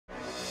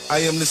I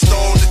am the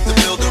stone that the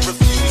builder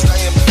refused. I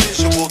am the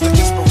visual, the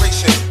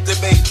inspiration that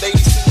made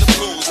ladies sing the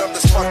blues. I'm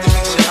the spark that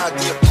makes your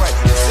idea bright.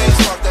 The same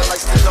spark that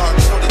lights the dark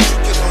so that you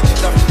can know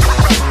you're nothing but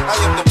right. I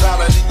am the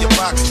ballad in your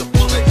box, the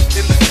bullet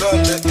in the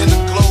gun, the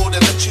inner glow that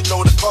let you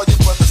know to call your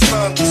brother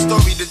son. The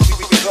story that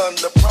we begun,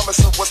 the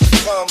promise of what's to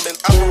come, and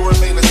I will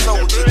remain a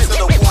soldier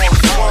till the war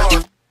is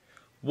won.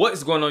 What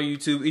is going on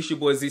YouTube? It's your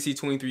boy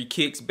ZC23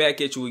 Kicks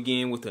back at you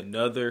again with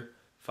another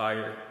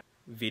fire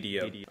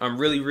video. I'm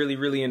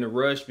really in a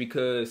rush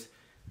because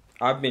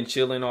I've been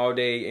chilling all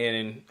day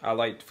and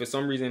for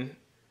some reason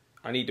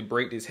I need to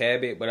break this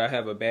habit, but I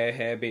have a bad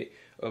habit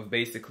of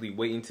basically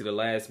waiting to the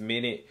last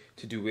minute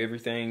to do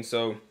everything.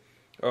 So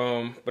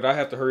but I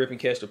have to hurry up and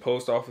catch the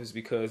post office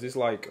because it's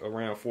like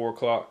around 4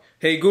 o'clock.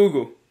 Hey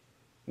Google,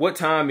 what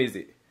time is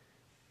it?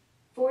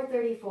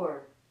 4:34.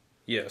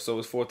 Yeah, so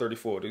it's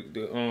 4:34.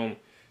 The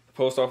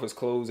post office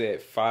closed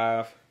at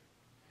 5.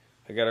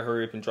 I gotta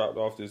hurry up and drop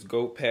off this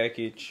GOAT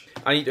package.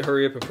 I need to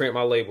hurry up and print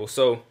my label.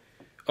 So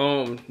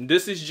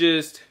this is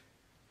just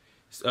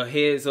a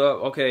heads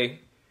up. Okay,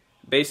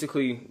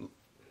 basically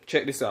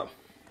check this out.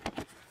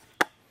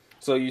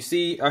 So you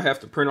see I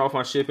have to print off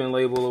my shipping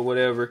label or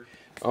whatever.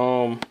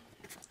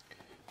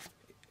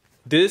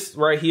 This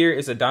right here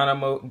is a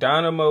Dynamo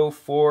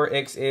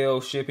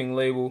 4XL shipping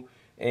label,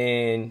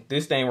 and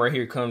this thing right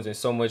here comes in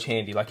so much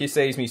handy. Like, it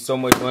saves me so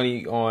much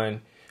money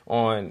on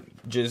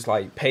just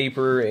like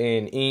paper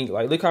and ink.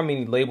 Like, look how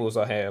many labels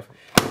I have.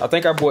 I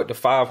think I bought the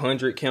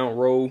 500 count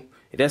roll.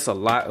 That's a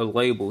lot of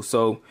labels.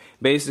 So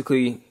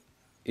basically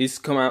this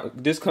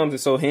comes in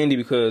so handy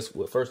because,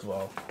 well, first of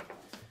all,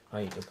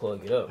 I need to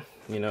plug it up,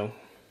 you know,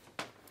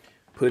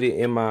 put it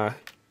in my,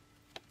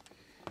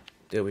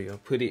 there we go,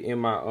 put it in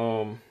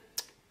my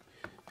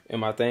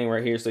thing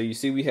right here. So you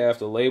see we have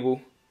the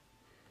label.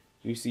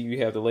 You see we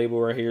have the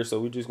label right here. So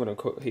we're just gonna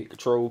hit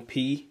Control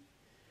P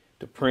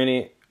to print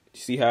it. You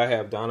see how I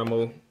have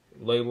Dynamo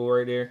label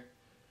right there?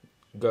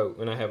 GOAT.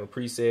 And I have a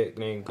preset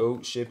named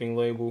GOAT shipping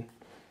label.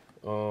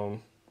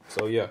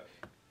 So yeah.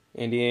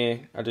 And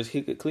then I just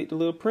click the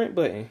little print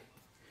button.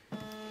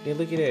 Then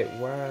look at that.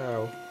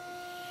 Wow.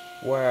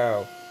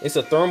 Wow. It's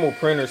a thermal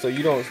printer, so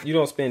you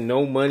don't spend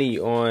no money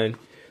on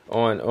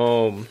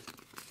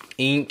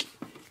ink,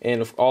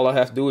 and all I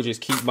have to do is just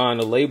keep buying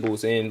the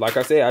labels. And like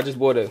I said, I just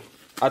bought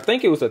I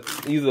think it was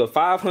either a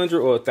 500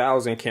 or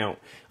 1,000 count.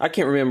 I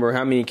can't remember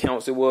how many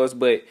counts it was,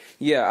 but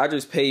yeah, I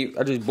just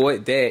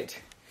bought that,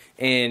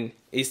 and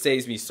it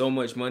saves me so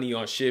much money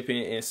on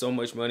shipping and so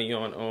much money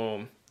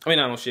on I mean,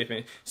 not on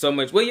shipping, so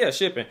much, well, yeah,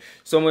 shipping,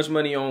 so much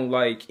money on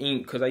like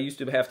ink, because I used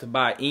to have to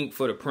buy ink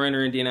for the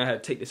printer, and then I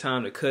had to take the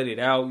time to cut it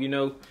out, you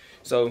know.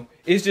 So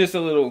it's just a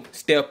little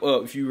step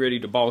up if you're ready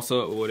to boss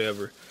up or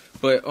whatever.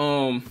 But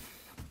all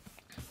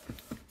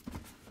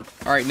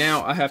right,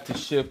 now I have to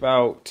ship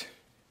out.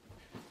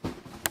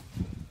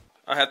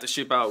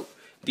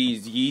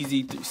 These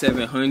Yeezy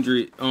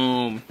 700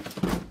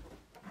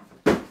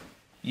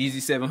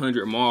 Yeezy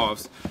 700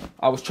 Mauves.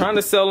 I was trying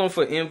to sell them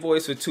for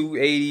invoice for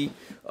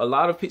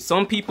 $280.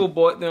 Some people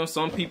bought them,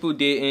 some people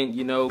didn't,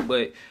 you know,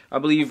 but I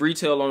believe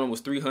retail on them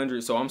was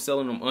 $300, so I'm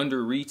selling them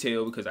under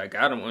retail because I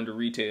got them under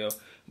retail,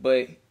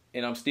 and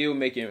I'm still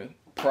making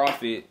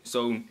profit.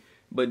 So,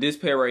 but this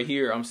pair right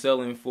here, I'm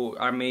selling for,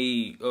 I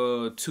made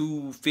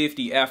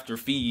 $250 after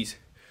fees.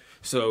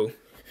 So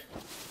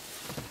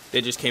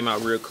that just came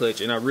out real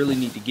clutch, and I really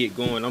need to get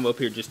going. I'm up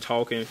here just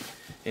talking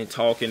and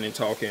talking and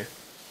talking.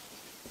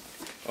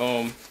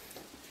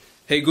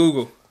 Hey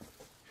Google,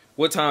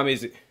 what time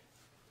is it?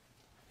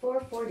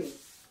 4:40.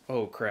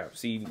 Oh crap!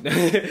 See,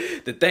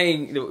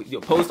 the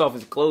post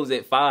office closed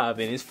at 5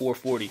 and it's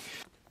 4:40.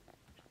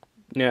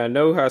 Now I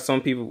know how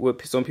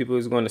what some people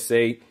is going to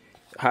say.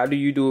 How do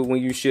you do it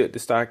when you ship the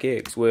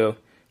StockX? Well,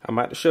 I'm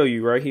about to show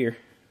you right here.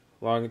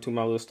 Log into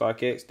my little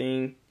StockX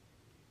thing.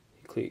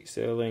 Click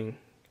selling.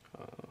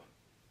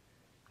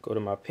 Go to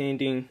my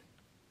pending.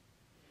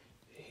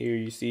 Here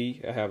you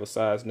see I have a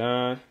size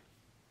 9.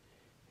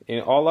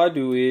 And all I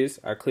do is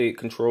I click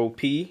Control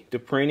P to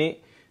print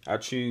it. I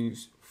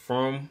choose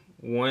from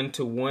 1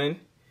 to 1.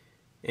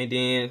 And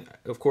then,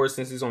 of course,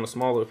 since it's on a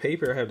smaller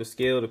paper, I have to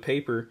scale the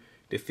paper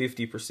to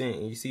 50%.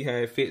 And you see how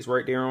it fits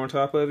right there on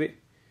top of it?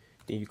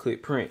 Then you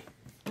click print.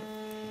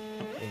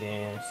 And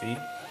then, see?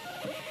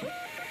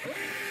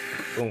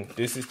 Boom.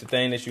 This is the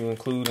thing that you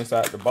include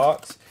inside the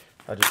box.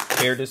 I just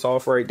tear this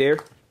off right there.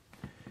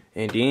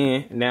 And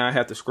then now I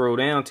have to scroll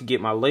down to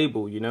get my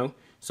label, you know.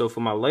 So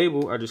for my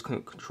label, I just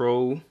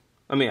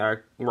I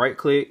right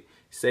click,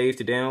 save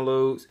to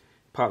downloads,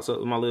 pops up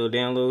with my little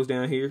downloads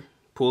down here,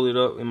 pull it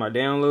up in my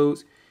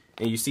downloads,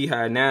 and you see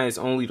how now it's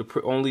only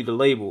the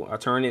label. I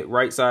turn it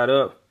right side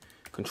up,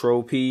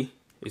 Control P,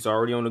 it's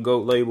already on the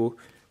GOAT label,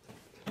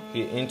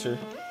 hit enter.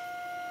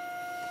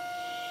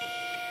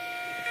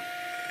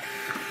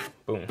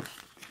 Boom.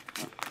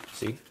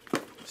 See?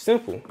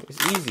 Simple.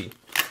 It's easy.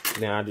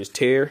 Now I just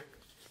tear.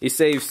 It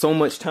saves so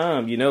much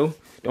time, you know.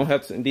 Don't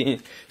have to.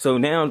 So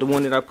now the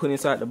one that I put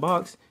inside the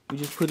box, you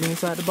just put it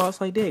inside the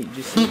box like that. You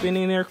just slip it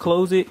in there,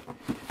 close it,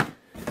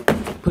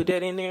 put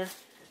that in there.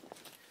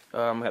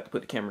 I'm gonna have to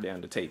put the camera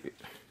down to tape it.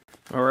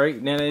 All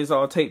right, now that it's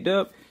all taped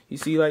up, you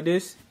see like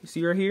this, you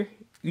see right here,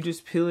 you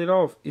just peel it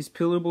off. It's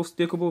peelable,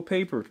 stickable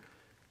paper.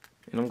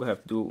 And I'm gonna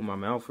have to do it with my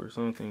mouth or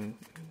something.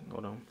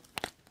 Hold on.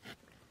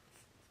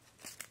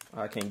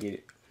 I can't get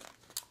it.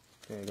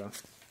 There you go.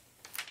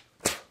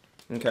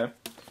 Okay.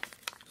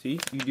 See,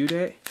 you do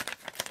that.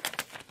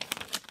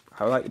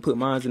 I like to put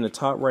mine in the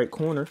top right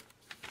corner.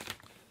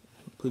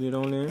 Put it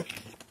on there.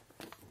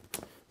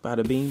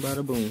 Bada bing,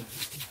 bada boom.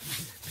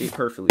 Fit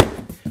perfectly.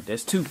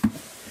 That's 2.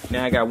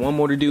 Now I got 1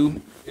 more to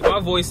do. If my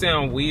voice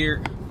sound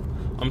weird,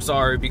 I'm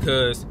sorry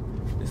because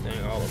this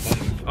thing all up on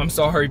me. I'm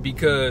sorry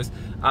because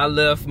I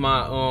left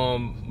my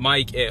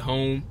mic at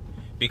home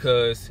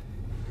because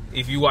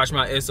if you watch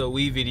my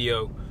SOE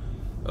video,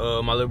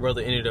 my little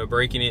brother ended up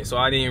breaking it, so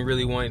I didn't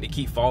really want it to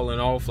keep falling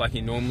off like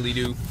it normally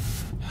do.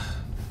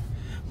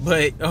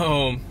 But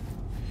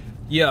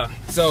yeah,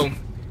 so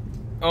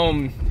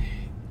I'm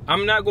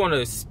not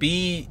gonna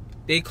speed.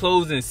 They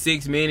close in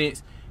 6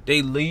 minutes.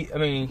 They leave. I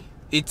mean,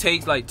 it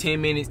takes like 10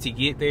 minutes to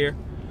get there.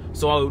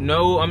 So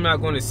no, I'm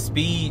not gonna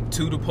speed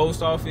to the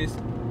post office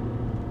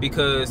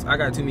because I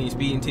got too many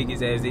speeding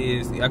tickets as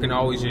is. I can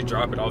always just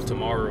drop it off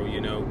tomorrow, you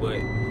know. But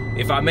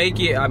if I make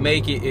it, I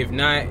make it. If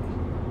not,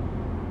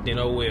 then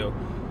oh well.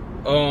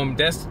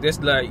 That's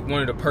like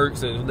one of the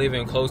perks of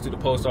living close to the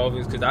post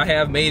office, because I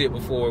have made it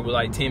before with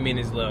like 10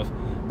 minutes left,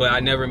 but I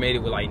never made it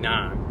with like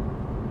 9.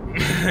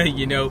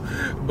 You know.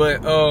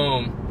 But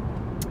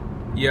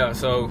yeah,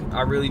 so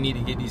I really need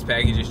to get these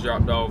packages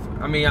dropped off.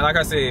 I mean, like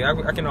I said,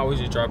 I can always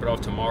just drop it off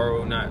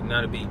tomorrow.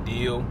 Not a big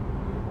deal.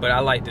 But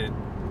I like to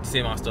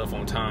send my stuff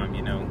on time,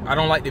 you know. I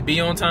don't like to be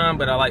on time,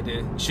 but I like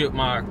to ship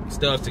my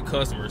stuff to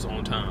customers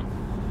on time.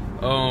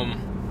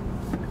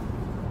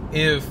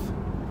 If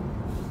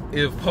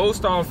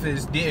post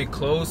office didn't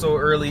close so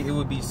early, it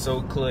would be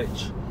so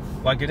clutch.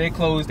 Like if they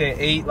closed at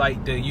 8,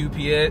 like the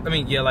UPS, I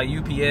mean, yeah, like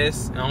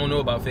UPS, I don't know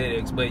about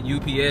FedEx, but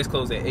UPS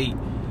closed at 8.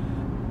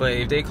 But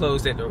if they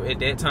closed at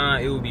that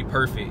time, it would be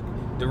perfect.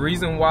 The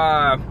reason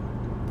why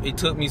it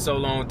took me so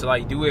long to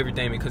like do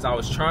everything, because I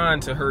was trying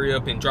to hurry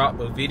up and drop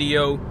a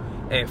video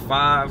at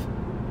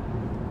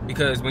 5.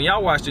 Because when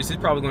y'all watch this, it's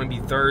probably going to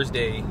be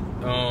Thursday,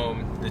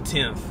 the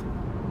 10th.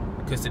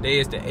 Because today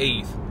is the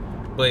 8th.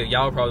 But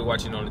y'all are probably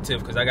watching on the 10th,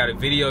 because I got a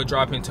video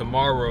dropping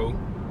tomorrow.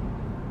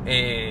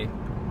 And,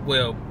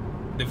 well,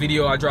 the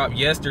video I dropped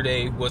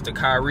yesterday was the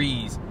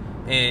Kyrie's.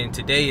 And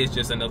today is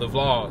just another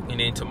vlog. And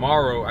then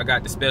tomorrow I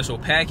got the special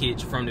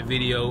package from the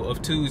video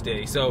of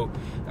Tuesday. So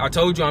I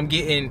told you I'm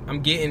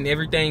getting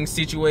everything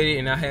situated,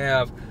 and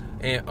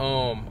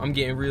I'm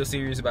getting real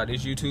serious about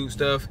this YouTube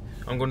stuff.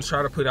 I'm gonna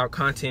try to put out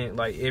content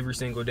like every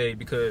single day,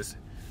 because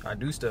I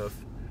do stuff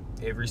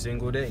every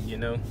single day, you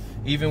know.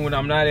 Even when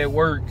I'm not at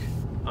work,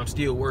 I'm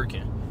still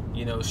working.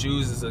 You know,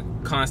 shoes is a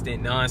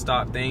constant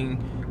non-stop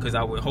thing, because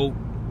I would hope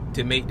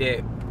to make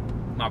that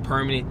my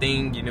permanent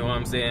thing, you know what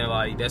I'm saying?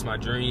 Like, that's my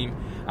dream.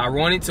 I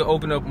wanted to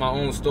open up my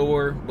own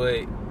store,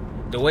 but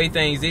the way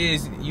things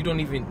is, you don't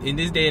even, in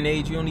this day and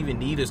age, you don't even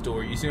need a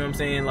store. You see what I'm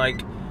saying?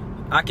 Like,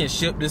 I can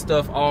ship this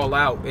stuff all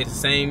out at the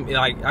same,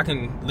 like, I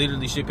can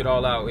literally ship it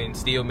all out and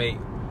still make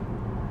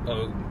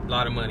a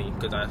lot of money,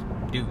 because I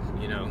do,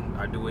 you know,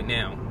 I do it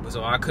now.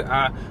 So I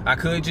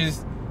could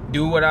just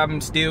do what I'm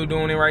still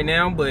doing it right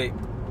now, but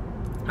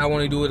I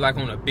want to do it like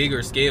on a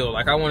bigger scale.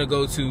 Like, I want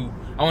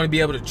to be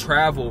able to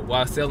travel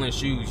while selling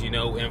shoes, you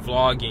know, and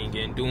vlogging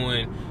and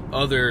doing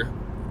other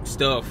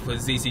stuff for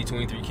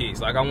ZC23 Kicks.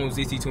 Like, I want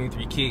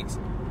ZC23 Kicks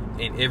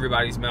in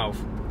everybody's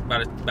mouth.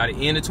 By the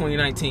end of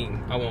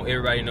 2019, I want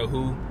everybody to know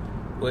who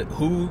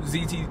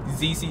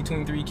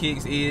ZC23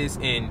 Kicks is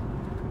and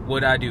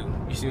what I do.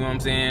 You see what I'm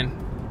saying?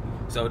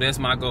 So that's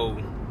my goal.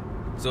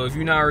 So if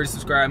you're not already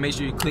subscribed, make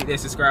sure you click that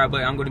subscribe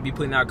button. I'm going to be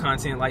putting out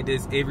content like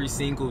this every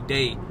single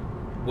day.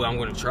 Well, I'm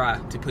going to try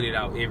to put it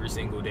out every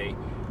single day.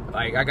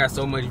 Like, I got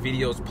so much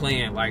videos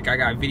planned. Like, I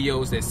got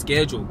videos that's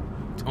scheduled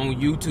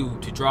on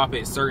YouTube to drop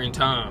at certain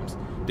times.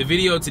 The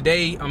video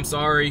today, I'm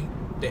sorry,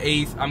 the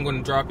 8th, I'm going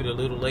to drop it a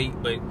little late,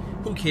 but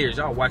who cares?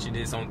 Y'all watching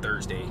this on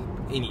Thursday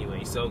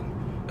anyway. So,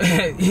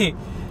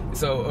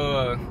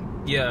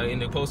 yeah,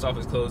 and the post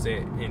office closed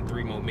in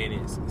 3 more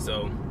minutes.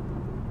 So,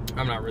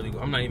 I'm not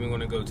even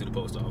going to go to the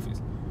post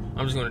office.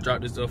 I'm just going to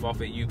drop this stuff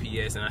off at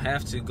UPS, and I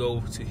have to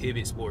go to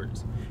Hibbett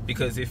Sports.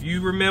 Because if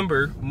you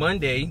remember, my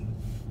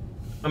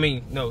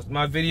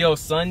video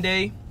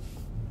Sunday,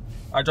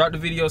 I dropped the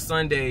video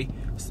Sunday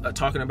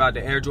talking about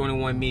the Air Jordan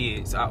 1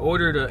 mids. I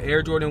ordered an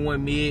Air Jordan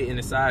 1 mid in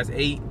a size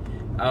 8.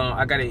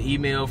 I got an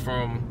email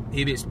from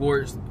Hibbett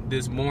Sports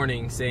this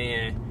morning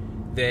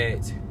saying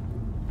that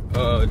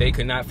they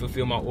could not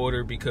fulfill my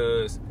order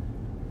because,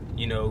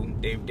 you know,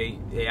 they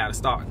out of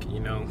stock,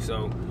 you know.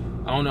 So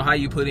I don't know how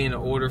you put in an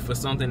order for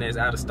something that's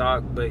out of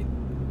stock, but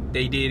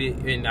they did it,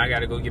 and I got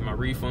to go get my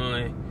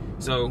refund.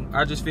 So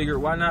I just figured,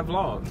 why not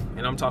vlog?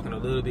 And I'm talking a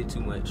little bit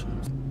too much.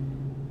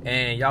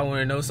 And y'all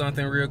want to know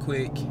something real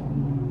quick?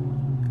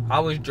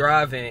 I was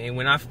driving, and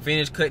when I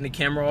finished cutting the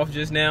camera off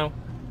just now,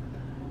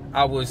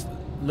 I was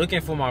looking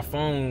for my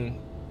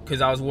phone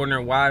because I was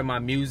wondering why my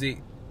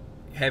music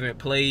haven't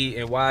played,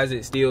 and why is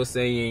it still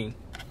saying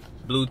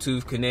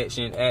Bluetooth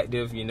connection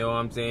active, you know what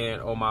I'm saying,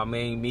 on my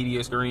main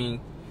media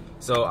screen?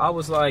 So I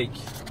was like,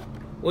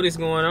 what is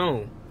going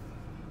on?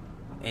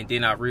 And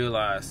then I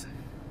realized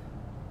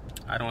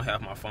I don't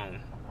have my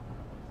phone.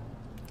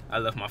 I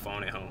left my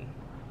phone at home.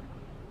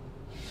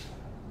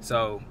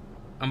 So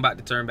I'm about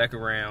to turn back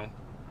around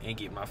and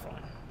get my phone.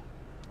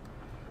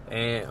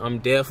 And I'm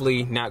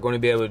definitely not going to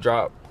be able to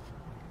drop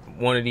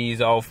one of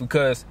these off,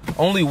 because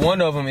only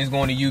one of them is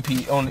going to UP.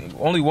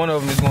 Only one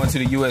of them is going to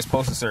the U.S.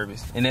 Postal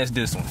Service, and that's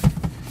this one.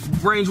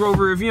 Range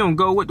Rover, if you don't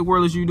go, what the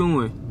world is you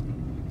doing?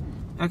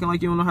 Acting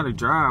like you don't know how to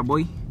drive,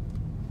 boy.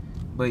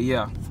 But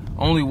yeah,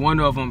 only one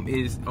of them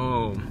is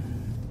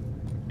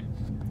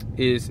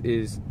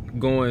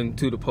going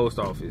to the post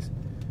office.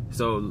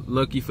 So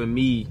lucky for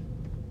me,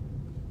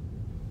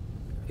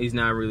 it's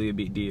not really a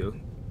big deal,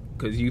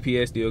 because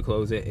UPS still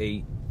closed at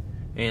 8.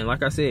 And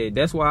like I said,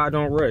 that's why I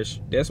don't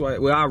rush. That's why,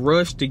 well, I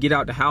rush to get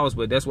out the house,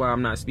 but that's why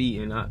I'm not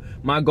speeding.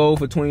 My goal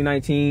for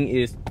 2019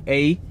 is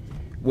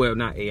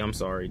I'm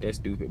sorry, that's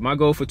stupid. My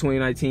goal for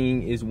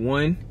 2019 is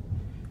 1,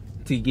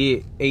 to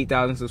get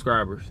 8,000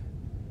 subscribers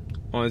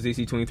on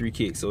ZC23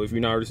 Kick. So if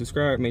you're not already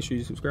subscribed, make sure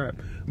you subscribe.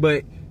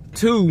 But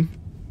 2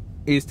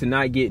 is to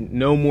not get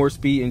no more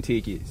speeding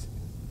tickets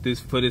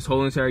for this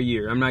whole entire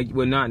year. I'm not,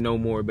 well, not no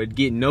more, but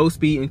get no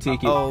speeding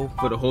ticket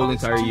for the whole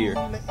entire year.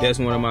 That's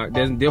one of my,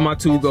 they're my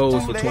 2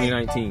 goals for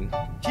 2019.